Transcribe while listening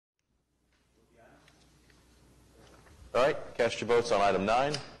All right, cast your votes on item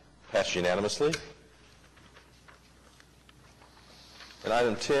 9. Passed unanimously. And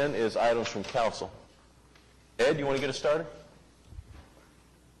item 10 is items from council. Ed, you want to get us started?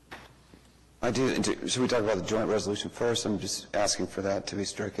 I do. Should we talk about the joint resolution first? I'm just asking for that to be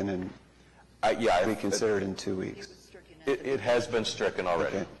stricken and be considered in 2 weeks. It has been stricken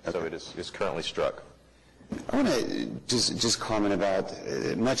already, Okay. So it is currently struck. I want to just comment about,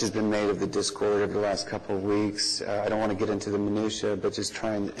 much has been made of the discord over the last couple of weeks. I don't want to get into the minutia, but just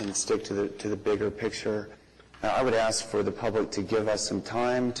try and stick to the bigger picture. I would ask for the public to give us some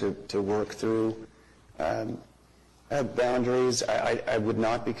time to work through boundaries. I would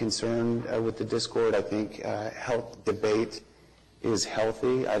not be concerned with the discord. I think health debate is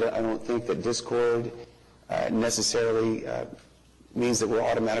healthy. I don't think that discord necessarily means that we're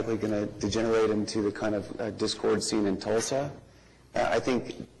automatically going to degenerate into the kind of discord seen in Tulsa. I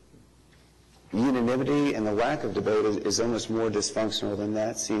think unanimity and the lack of debate is almost more dysfunctional than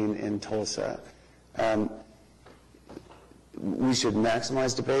that seen in Tulsa. We should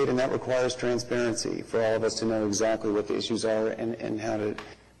maximize debate, and that requires transparency for all of us to know exactly what the issues are and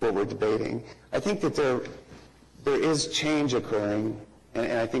what we're debating. I think that there is change occurring,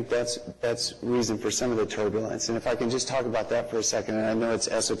 and I think that's reason for some of the turbulence. And if I can just talk about that for a second, and I know it's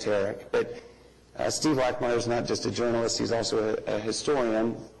esoteric, but Steve Lackmeyer is not just a journalist, he's also a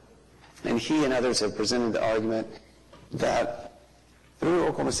historian, and he and others have presented the argument that through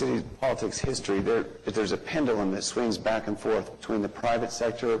Oklahoma City's politics history, there's a pendulum that swings back and forth between the private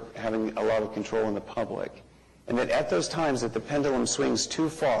sector having a lot of control and the public. And that at those times that the pendulum swings too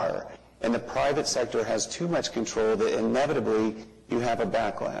far and the private sector has too much control, that inevitably you have a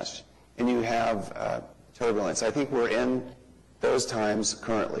backlash and you have turbulence. I think we're in those times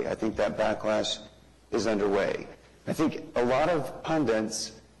currently. I think that backlash is underway. I think a lot of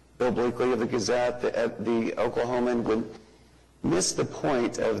pundits, Bill Bleakley of the Gazette, the Oklahoman, would miss the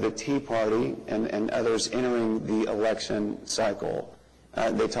point of the Tea Party and others entering the election cycle.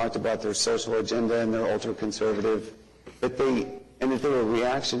 They talked about their social agenda and their ultra-conservative, and that they were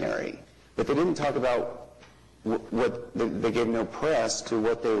reactionary. But they didn't talk about they gave no press to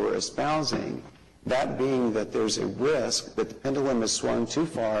what they were espousing, that being that there's a risk that the pendulum has swung too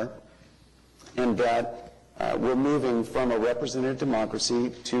far and that we're moving from a representative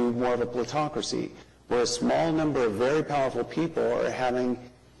democracy to more of a plutocracy, where a small number of very powerful people are having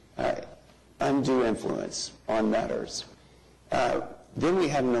undue influence on matters. Then we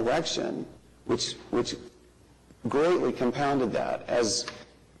had an election which greatly compounded that, as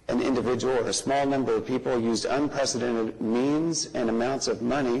an individual or a small number of people used unprecedented means and amounts of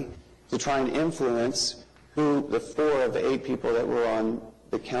money to try and influence who the 4 of the 8 people that were on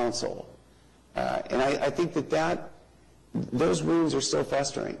the council. And I think that those wounds are still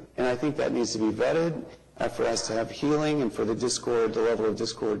festering, and I think that needs to be vetted for us to have healing and for the level of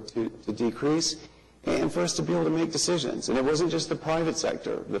discord to decrease, and for us to be able to make decisions. And it wasn't just the private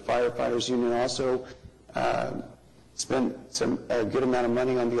sector. The firefighters union also spent a good amount of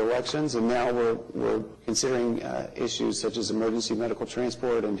money on the elections, and now we're considering issues such as emergency medical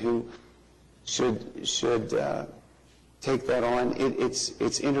transport and who should take that on.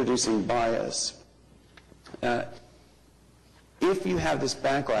 It's introducing bias. If you have this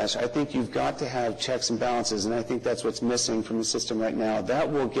backlash, I think you've got to have checks and balances, and I think that's what's missing from the system right now. That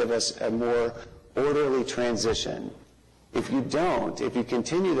will give us a more orderly transition. If you don't, if you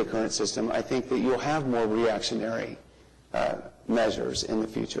continue the current system, I think that you'll have more reactionary measures in the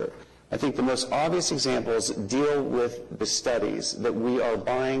future. I think the most obvious examples deal with the studies that we are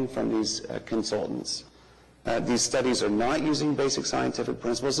buying from these consultants. These studies are not using basic scientific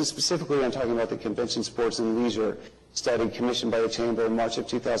principles, and specifically I'm talking about the Convention Sports and Leisure study commissioned by the Chamber in March of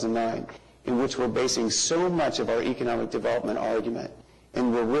 2009, in which we're basing so much of our economic development argument,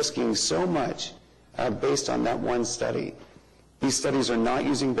 and we're risking so much based on that one study. These studies are not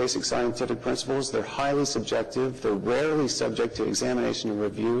using basic scientific principles. They're highly subjective. They're rarely subject to examination and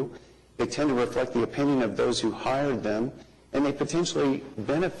review. They tend to reflect the opinion of those who hired them, and they potentially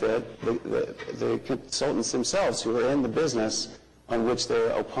benefit the consultants themselves who are in the business on which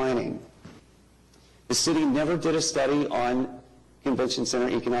they're opining. The city never did a study on convention center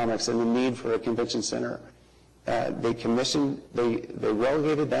economics and the need for a convention center. They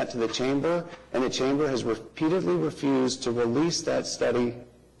relegated that to the Chamber, and the Chamber has repeatedly refused to release that study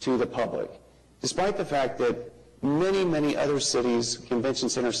to the public, despite the fact that many, many other cities' convention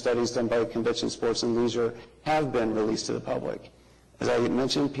center studies done by Convention Sports and Leisure have been released to the public. As I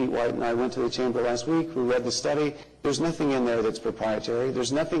mentioned, Pete White and I went to the Chamber last week. We read the study. There's nothing in there that's proprietary.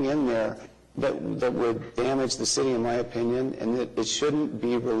 There's nothing in there that would damage the city, in my opinion, and that it shouldn't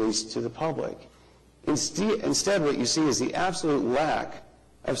be released to the public. Instead, what you see is the absolute lack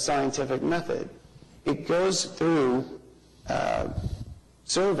of scientific method. It goes through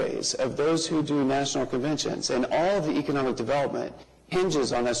surveys of those who do national conventions, and all of the economic development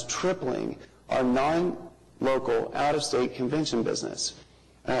hinges on us tripling our non-local, out-of-state convention business.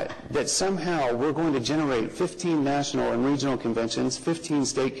 That somehow we're going to generate 15 national and regional conventions, 15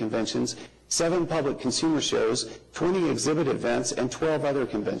 state conventions, 7 public consumer shows, 20 exhibit events, and 12 other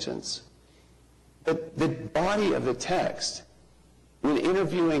conventions. But the body of the text, when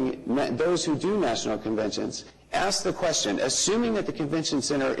interviewing those who do national conventions, asks the question, assuming that the convention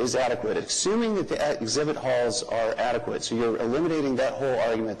center is adequate, assuming that the exhibit halls are adequate, so you're eliminating that whole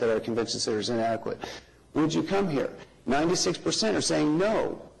argument that our convention center is inadequate, would you come here? 96% are saying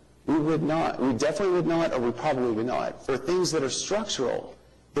no, we would not. We definitely would not, or we probably would not. For things that are structural,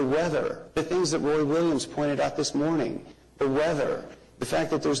 the weather, the things that Roy Williams pointed out this morning, the weather, the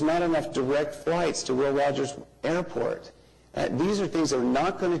fact that there's not enough direct flights to Will Rogers Airport. These are things that are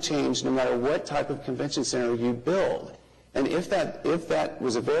not going to change no matter what type of convention center you build. And if that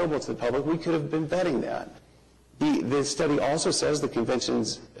was available to the public, we could have been vetting that. The study also says the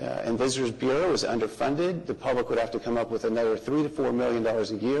Conventions and Visitors Bureau is underfunded. The public would have to come up with another $3 to $4 million a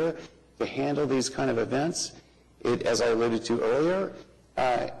year to handle these kind of events. As I alluded to earlier,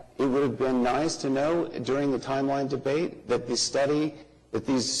 it would have been nice to know during the timeline debate that the study that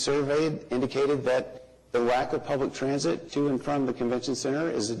these surveyed indicated that the lack of public transit to and from the convention center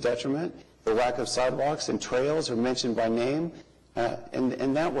is a detriment. The lack of sidewalks and trails are mentioned by name,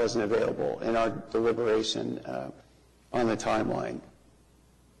 and that wasn't available in our deliberation on the timeline.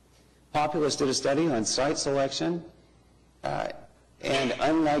 Populous did a study on site selection, and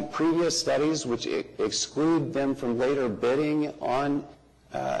unlike previous studies which exclude them from later bidding on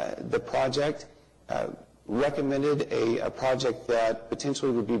the project, recommended a project that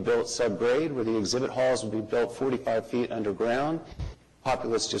potentially would be built subgrade, where the exhibit halls would be built 45 feet underground.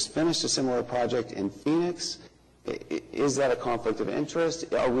 Populous just finished a similar project in Phoenix. Is that a conflict of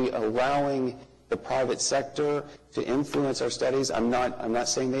interest? Are we allowing the private sector to influence our studies? I'm not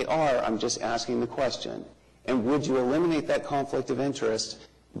saying they are. I'm just asking the question. And would you eliminate that conflict of interest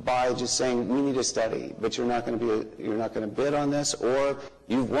by just saying we need a study, but you're not going to bid on this, or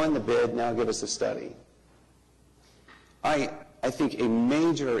you've won the bid, now give us a study? I think a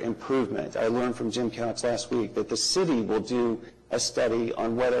major improvement, I learned from Jim Counts last week, that the city will do a study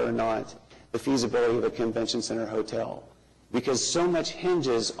on whether or not the feasibility of a convention center hotel, because so much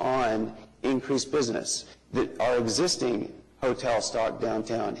hinges on increased business. That our existing hotel stock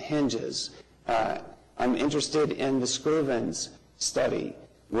downtown hinges. I'm interested in the Scrivens study,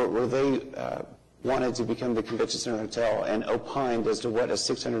 where they wanted to become the convention center hotel and opined as to what a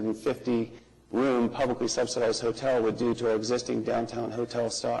 650-room publicly subsidized hotel would do to our existing downtown hotel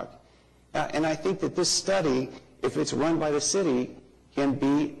stock. And I think that this study, if it's run by the city, can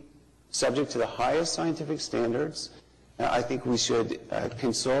be subject to the highest scientific standards. I think we should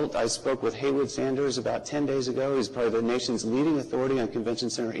consult. I spoke with Haywood Sanders about 10 days ago. He's part of the nation's leading authority on convention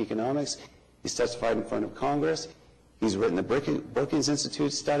center economics. He's testified in front of Congress. He's written the Brookings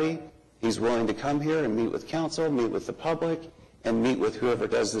Institute study. He's willing to come here and meet with council, meet with the public, and meet with whoever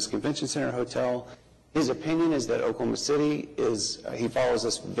does this convention center hotel. His opinion is that Oklahoma City is, he follows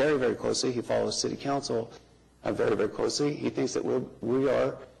us very, very closely. He follows city council very, very closely. He thinks that we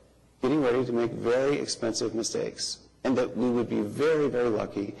are getting ready to make very expensive mistakes, and that we would be very, very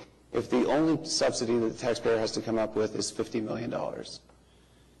lucky if the only subsidy that the taxpayer has to come up with is $50 million.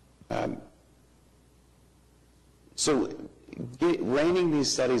 So reining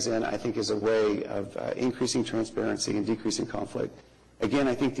these studies in, I think, is a way of increasing transparency and decreasing conflict. Again,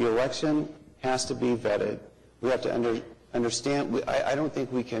 I think the election has to be vetted. We have to understand, I don't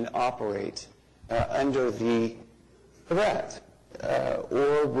think we can operate under the threat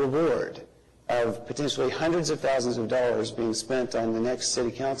or reward of potentially hundreds of thousands of dollars being spent on the next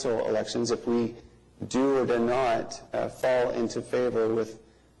city council elections if we do or do not fall into favor with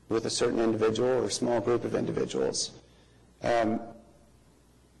a certain individual or small group of individuals. There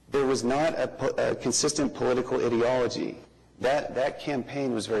was not a consistent political ideology. That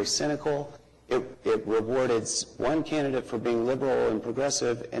campaign was very cynical. It rewarded one candidate for being liberal and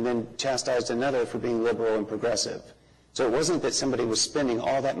progressive and then chastised another for being liberal and progressive. So it wasn't that somebody was spending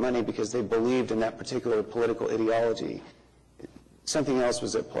all that money because they believed in that particular political ideology. Something else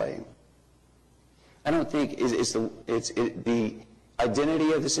was at play. I don't think the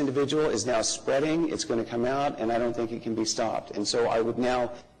identity of this individual is now spreading. It's going to come out, and I don't think it can be stopped. And so I would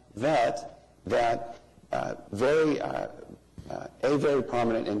now vet that a very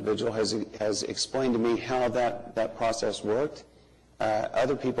prominent individual has explained to me how that process worked.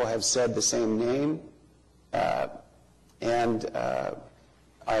 Other people have said the same name I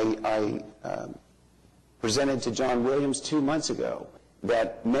presented to John Williams 2 months ago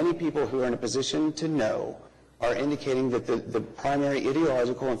that many people who are in a position to know are indicating that the primary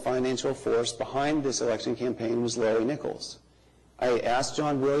ideological and financial force behind this election campaign was Larry Nichols. I asked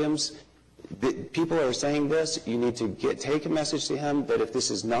John Williams, people are saying this, you need to take a message to him that if this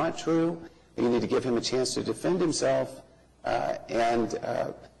is not true, you need to give him a chance to defend himself, and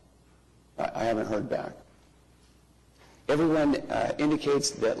I haven't heard back. Everyone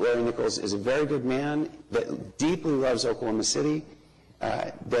indicates that Larry Nichols is a very good man, that deeply loves Oklahoma City,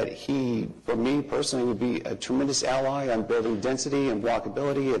 that he, for me personally, would be a tremendous ally on building density and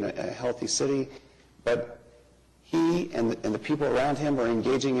walkability in a healthy city. But he and the people around him are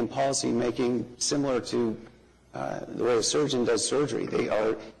engaging in policy making similar to the way a surgeon does surgery. They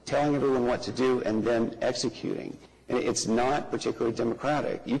are telling everyone what to do and then executing. And it's not particularly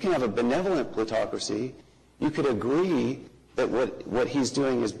democratic. You can have a benevolent plutocracy. You could agree that what he's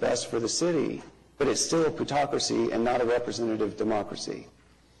doing is best for the city, but it's still a plutocracy and not a representative democracy.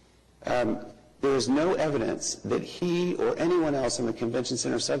 There is no evidence that he or anyone else in the Convention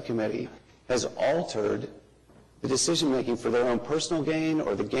Center Subcommittee has altered the decision-making for their own personal gain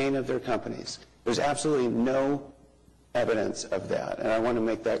or the gain of their companies. There's absolutely no evidence of that, and I want to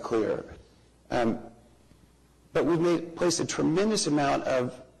make that clear. But we've placed a tremendous amount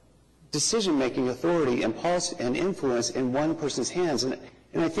of decision-making authority and policy and influence in one person's hands, and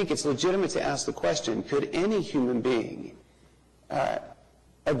I think it's legitimate to ask the question, could any human being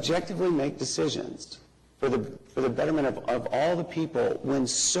objectively make decisions for the betterment of all the people when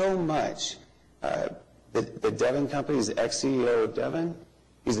so much, the Devon Company is the ex-CEO of Devon,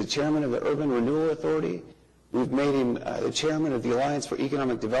 he's the chairman of the Urban Renewal Authority, we've made him the chairman of the Alliance for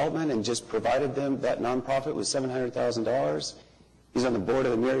Economic Development and just provided them, that nonprofit, with $700,000. He's on the board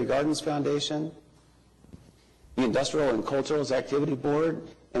of the Mary Gardens Foundation, the Industrial and Cultural Activity Board,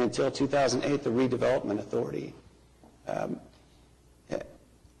 and until 2008, the Redevelopment Authority.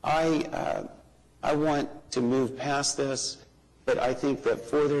 I want to move past this, but I think that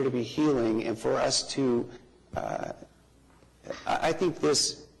for there to be healing and for us to, I think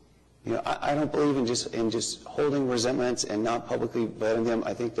this, I don't believe in just holding resentments and not publicly vetting them.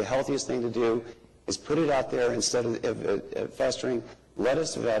 I think the healthiest thing to do is put it out there instead of festering. Let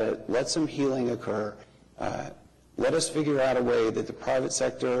us vet it. Let some healing occur. Let us figure out a way that the private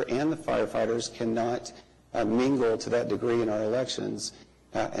sector and the firefighters cannot mingle to that degree in our elections,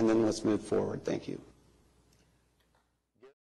 and then let's move forward. Thank you.